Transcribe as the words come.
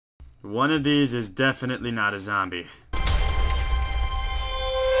One of these is definitely not a zombie.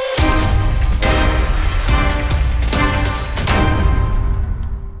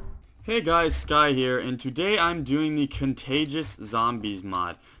 Hey guys, Sky here, and today I'm doing the Contagious Zombies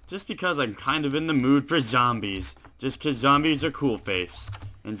mod. Just because I'm kind of in the mood for zombies. Just because zombies are cool face.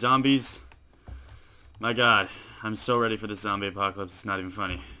 And zombies... My god, I'm so ready for this zombie apocalypse, it's not even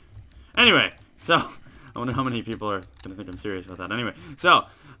funny. Anyway, so... I wonder how many people are gonna think I'm serious about that. Anyway, so...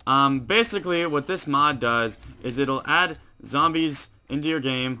 basically what this mod does is it'll add zombies into your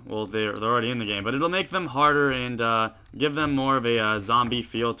game. Well, they're already in the game, but it'll make them harder and give them more of a zombie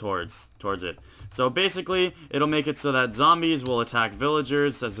feel towards it. So basically, it'll make it so that zombies will attack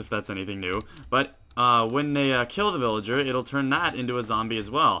villagers, as if that's anything new. But when they kill the villager, it'll turn that into a zombie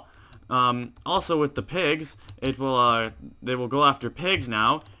as well. Also with the pigs, they will go after pigs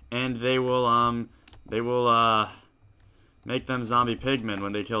now, and they will make them zombie pigmen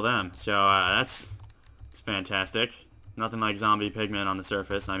when they kill them. So it's fantastic. Nothing like zombie pigmen on the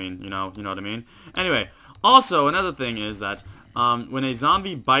surface. I mean, you know what I mean. Anyway, also another thing is that when a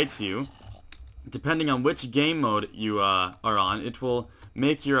zombie bites you, depending on which game mode you are on, it will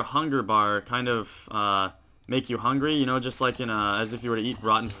make your hunger bar kind of make you hungry. You know, just like in as if you were to eat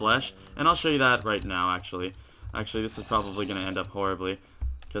rotten flesh. And I'll show you that right now. Actually, this is probably going to end up horribly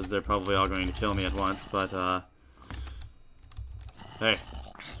because they're probably all going to kill me at once. But hey,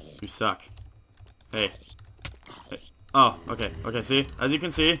 you suck. Hey. Oh, okay, see, as you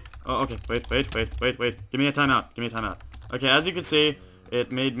can see, oh, okay, wait, give me a timeout, okay, as you can see, it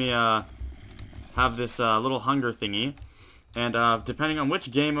made me, have this, little hunger thingy, and, depending on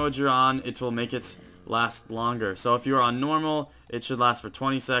which game mode you're on, it will make it last longer. So if you're on normal, it should last for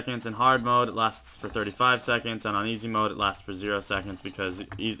 20 seconds, in hard mode, it lasts for 35 seconds, and on easy mode, it lasts for 0 seconds, because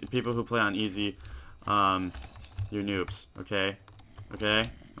people who play on easy, you're noobs, okay,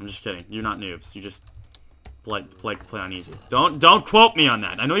 I'm just kidding, you're not noobs, you just... play on easy. Don't quote me on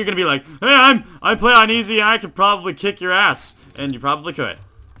that. I know you're gonna be like, hey, I play on easy and I could probably kick your ass, and you probably could,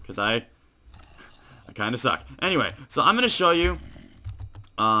 because I kind of suck. Anyway, so I'm gonna show you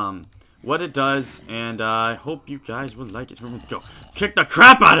what it does, and I hope you guys will like it. Here we go. Kick the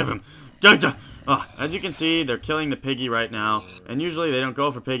crap out of him. Oh, as you can see, they're killing the piggy right now, and usually they don't go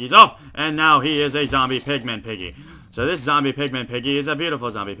for piggies. Oh, and now he is a zombie pigman piggy. So this zombie pigman piggy is a beautiful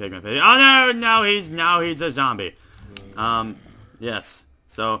zombie pigman piggy. Oh no, now he's a zombie. Yes.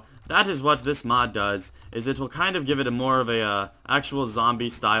 So that is what this mod does. Is it will kind of give it a more of a actual zombie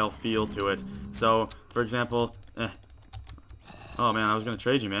style feel to it. So for example, oh man, I was gonna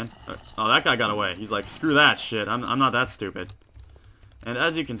trade you, man. Oh, that guy got away. He's like, screw that shit. I'm not that stupid. And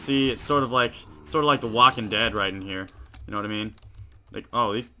as you can see, it's sort of like The Walking Dead right in here. You know what I mean? Like,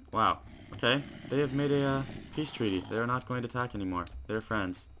 oh, wow. Okay, they have made a peace treaty. They are not going to attack anymore. They're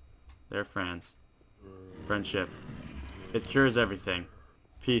friends. They're friends. Friendship. It cures everything.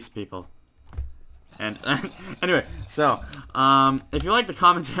 Peace, people. And anyway, so if you like the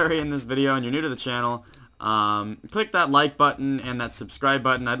commentary in this video and you're new to the channel, click that like button and that subscribe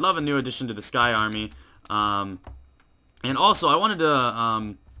button. I'd love a new addition to the Sky Army. And also, I wanted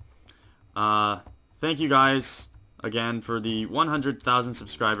to thank you guys again for the 100,000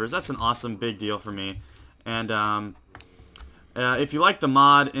 subscribers. That's an awesome big deal for me. And if you like the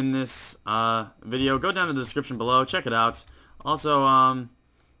mod in this video, go down to the description below, check it out. Also,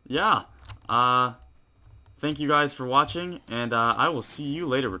 yeah, thank you guys for watching, and I will see you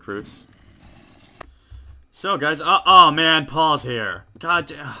later, recruits. So guys, oh man, Paul's here. God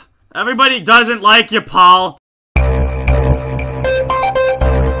damn, everybody doesn't like you, Paul.